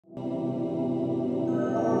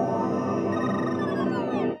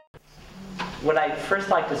what I'd first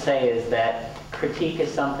like to say is that critique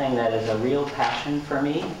is something that is a real passion for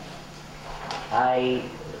me. I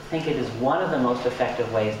think it is one of the most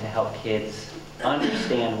effective ways to help kids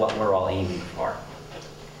understand what we're all aiming for.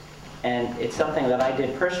 And it's something that I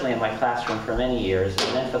did personally in my classroom for many years,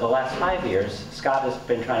 and then for the last 5 years, Scott has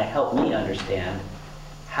been trying to help me understand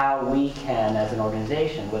how we can, as an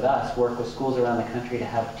organization, with us, work with schools around the country to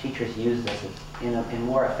have teachers use this in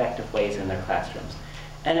more effective ways in their classrooms.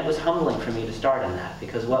 And it was humbling for me to start on that,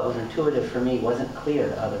 because what was intuitive for me wasn't clear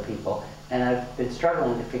to other people, and I've been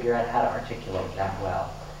struggling to figure out how to articulate that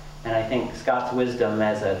well. And I think Scott's wisdom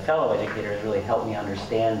as a fellow educator has really helped me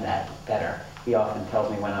understand that better. He often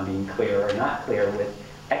tells me when I'm being clear or not clear with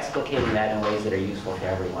explicating that in ways that are useful to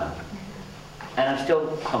everyone. And I'm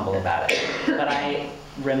still humble about it, but I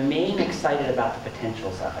remain excited about the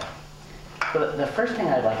potentials of it. So the first thing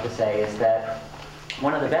I'd like to say is that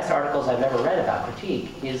one of the best articles I've ever read about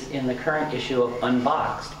critique is in the current issue of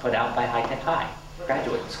Unboxed, put out by High Tech High,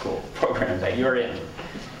 graduate school program that you're in.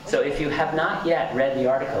 So if you have not yet read the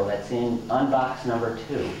article that's in Unboxed number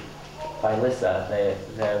 2 by Lissa,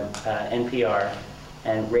 the NPR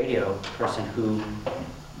and radio person who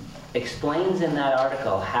explains in that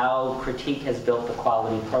article how critique has built the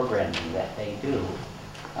quality programming that they do.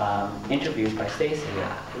 Interviews by Stacy.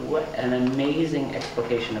 What an amazing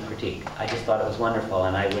explication of critique. I just thought it was wonderful,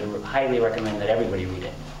 and I would highly recommend that everybody read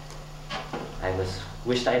it. I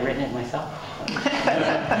wished I had written it myself.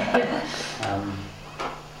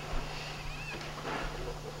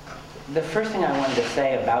 The first thing I wanted to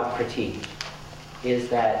say about critique is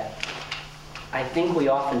that I think we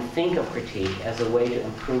often think of critique as a way to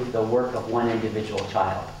improve the work of one individual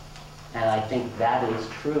child. And I think that is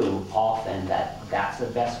true often, that's the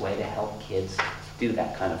best way to help kids do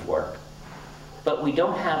that kind of work. But we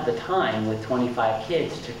don't have the time with 25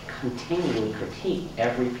 kids to continually critique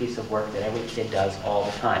every piece of work that every kid does all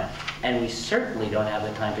the time. And we certainly don't have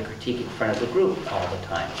the time to critique in front of the group all the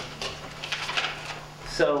time.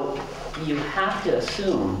 So you have to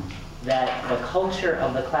assume that the culture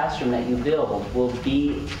of the classroom that you build will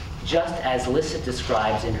be just as Lissa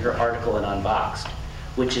describes in her article in Unboxed,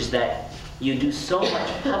 which is that you do so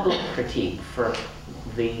much public critique for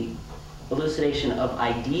the elucidation of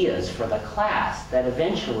ideas for the class that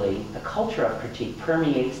eventually the culture of critique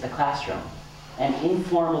permeates the classroom, and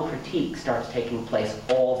informal critique starts taking place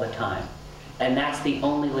all the time. And that's the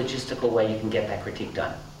only logistical way you can get that critique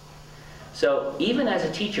done. So even as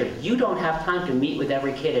a teacher, you don't have time to meet with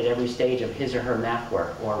every kid at every stage of his or her math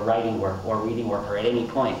work or writing work or reading work or at any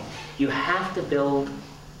point. You have to build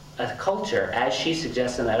a culture, as she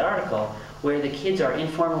suggests in that article, where the kids are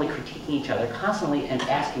informally critiquing each other constantly and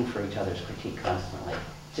asking for each other's critique constantly,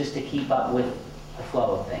 just to keep up with the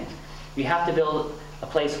flow of things. You have to build a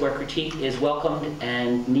place where critique is welcomed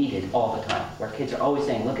and needed all the time, where kids are always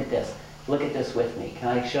saying, look at this with me, can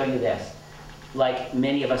I show you this? Like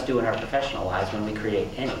many of us do in our professional lives when we create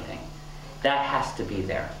anything. That has to be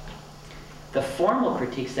there. The formal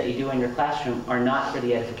critiques that you do in your classroom are not for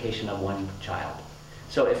the edification of one child.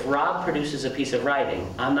 So if Rob produces a piece of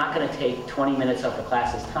writing, I'm not going to take 20 minutes of the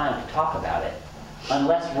class's time to talk about it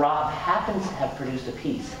unless Rob happens to have produced a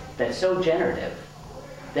piece that's so generative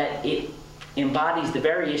that it embodies the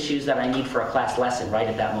very issues that I need for a class lesson right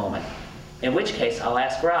at that moment. In which case, I'll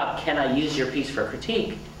ask Rob, can I use your piece for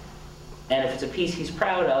critique? And if it's a piece he's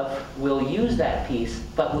proud of, we'll use that piece,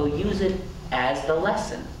 but we'll use it as the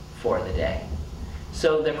lesson for the day.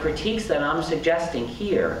 So the critiques that I'm suggesting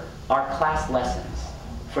here are class lessons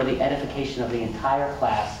for the edification of the entire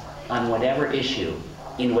class on whatever issue,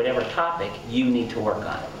 in whatever topic you need to work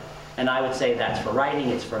on. And I would say that's for writing,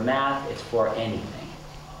 it's for math, it's for anything.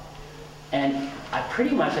 And I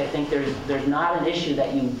think there's not an issue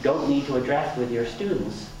that you don't need to address with your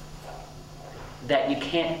students that you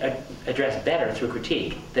can't address better through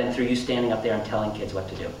critique than through you standing up there and telling kids what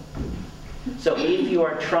to do. So if you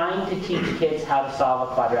are trying to teach kids how to solve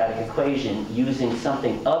a quadratic equation using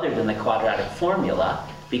something other than the quadratic formula,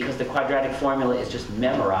 because the quadratic formula is just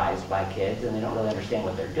memorized by kids and they don't really understand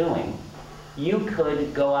what they're doing, you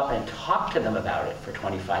could go up and talk to them about it for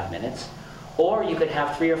 25 minutes, or you could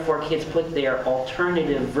have 3 or 4 kids put their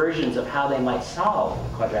alternative versions of how they might solve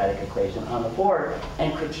the quadratic equation on the board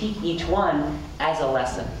and critique each one as a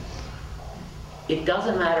lesson. It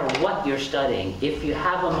doesn't matter what you're studying. If you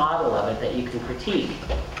have a model of it that you can critique,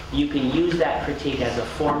 you can use that critique as a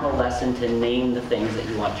formal lesson to name the things that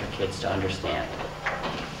you want your kids to understand.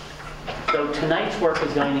 So tonight's work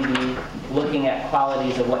is going to be looking at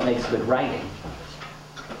qualities of what makes good writing.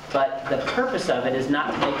 But the purpose of it is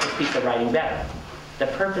not to make this piece of writing better. The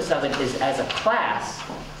purpose of it is, as a class,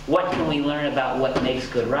 what can we learn about what makes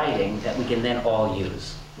good writing that we can then all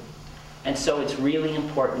use? And so it's really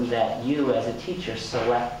important that you, as a teacher,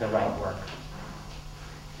 select the right work.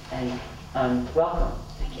 And welcome.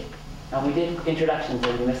 Thank you. We did introductions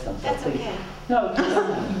and we missed them, so That's please. okay. No,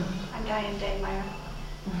 I'm Diane Dagmeyer.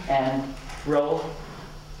 and role.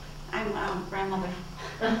 I'm grandmother.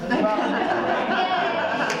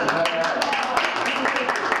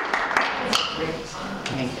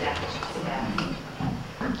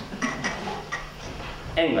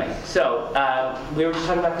 Anyway, so we were just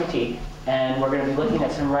talking about critique, and we're going to be looking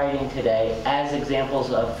at some writing today as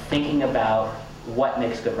examples of thinking about what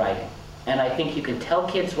makes good writing. And I think you can tell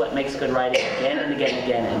kids what makes good writing again and again and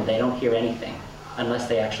again, and they don't hear anything unless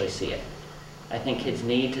they actually see it. I think kids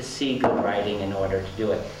need to see good writing in order to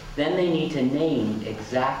do it. Then they need to name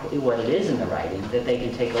exactly what it is in the writing that they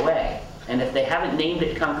can take away. And if they haven't named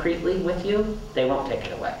it concretely with you, they won't take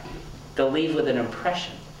it away. They'll leave with an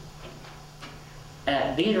impression.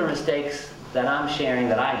 And these are mistakes that I'm sharing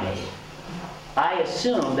that I made. I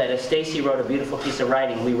assumed that if Stacy wrote a beautiful piece of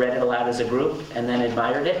writing, we read it aloud as a group and then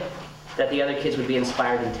admired it, that the other kids would be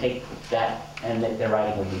inspired and take that and that their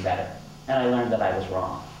writing would be better. And I learned that I was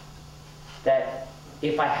wrong. That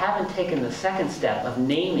if I haven't taken the second step of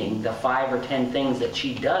naming the 5 or 10 things that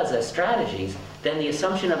she does as strategies, then the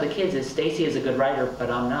assumption of the kids is Stacy is a good writer,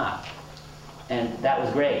 but I'm not. And that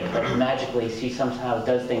was great, but magically she somehow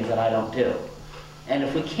does things that I don't do. And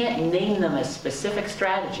if we can't name them as specific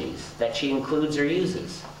strategies that she includes or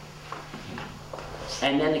uses,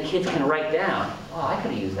 and then the kids can write down, oh, I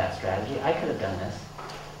could have used that strategy, I could have done this,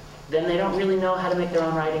 then they don't really know how to make their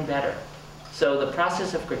own writing better. So the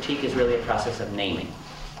process of critique is really a process of naming.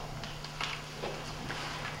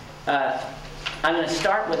 I'm going to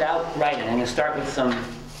start without writing. I'm going to start with some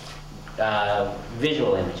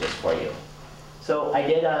visual images for you. So I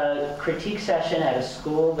did a critique session at a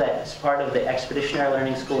school that's part of the Expeditionary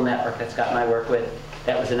Learning School Network that Scott and I work with.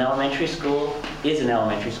 That was an elementary school, is an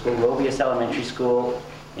elementary school, Robius Elementary School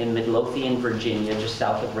in Midlothian, Virginia, just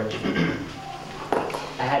south of Richmond.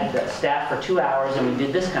 I had the staff for 2 hours and we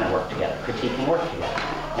did this kind of work together, critiquing work together.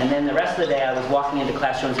 And then the rest of the day I was walking into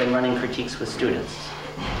classrooms and running critiques with students.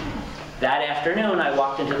 That afternoon I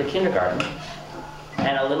walked into the kindergarten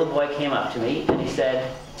and a little boy came up to me and he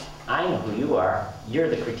said, I know who you are, you're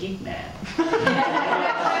the critique man. And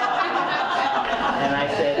I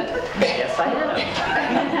said, yes I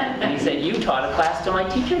am. And he said, you taught a class to my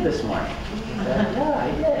teacher this morning. I said, yeah,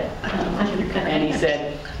 I did. And he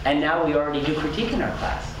said, and now we already do critique in our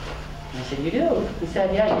class. And I said, you do? He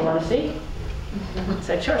said, yeah, you want to see? I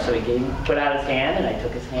said, sure. So he put out his hand, and I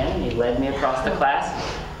took his hand, and he led me across the class,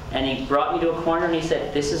 and he brought me to a corner, and he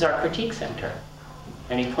said, this is our critique center.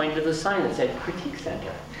 And he pointed to the sign that said, critique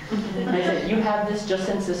center. And I said, you have this just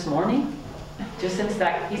since this morning? Just since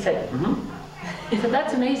that? He said, mm-hmm. He said,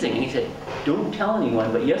 that's amazing. And he said, don't tell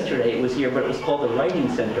anyone, but yesterday it was here, but it was called the writing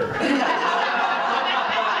center.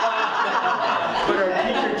 But our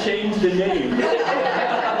teacher changed the name. And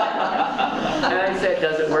I said,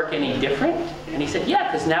 does it work any different? And he said,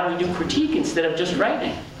 yeah, because now we do critique instead of just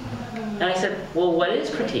writing. And I said, well, what is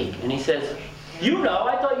critique? And he says, you know,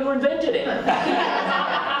 I thought you invented it.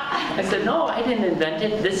 I said, no, I didn't invent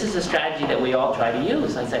it. This is a strategy that we all try to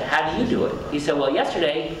use. I said, how do you do it? He said, well,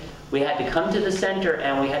 yesterday we had to come to the center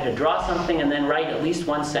and we had to draw something and then write at least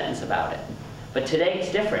one sentence about it. But today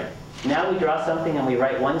it's different. Now we draw something and we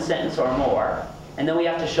write one sentence or more, and then we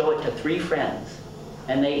have to show it to 3 friends.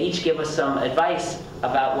 And they each give us some advice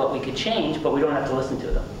about what we could change, but we don't have to listen to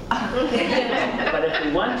them. But if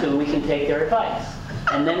we want to, we can take their advice.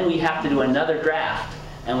 And then we have to do another draft,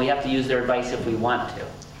 and we have to use their advice if we want to.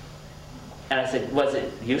 And I said, was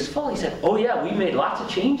it useful? He said, oh yeah, we made lots of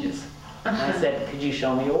changes. And I said, could you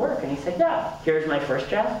show me your work? And he said, yeah, here's my first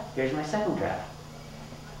draft, here's my second draft.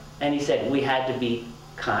 And he said, we had to be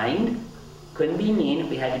kind, couldn't be mean,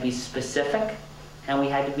 we had to be specific, and we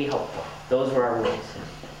had to be helpful. Those were our rules.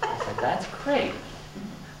 I said, that's great.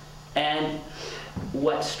 And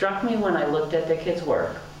what struck me when I looked at the kids'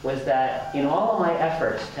 work was that in all of my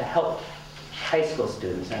efforts to help high school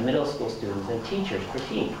students and middle school students and teachers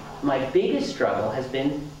critique, my biggest struggle has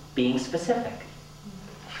been being specific.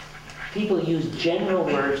 People use general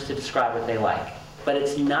words to describe what they like, but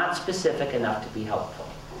it's not specific enough to be helpful.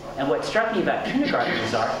 And what struck me about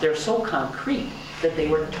kindergartners are, they're so concrete that they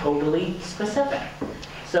were totally specific.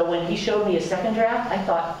 So when he showed me a second draft, I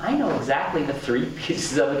thought, I know exactly the 3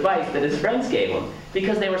 pieces of advice that his friends gave him,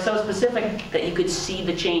 because they were so specific that you could see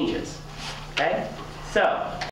the changes. Okay? So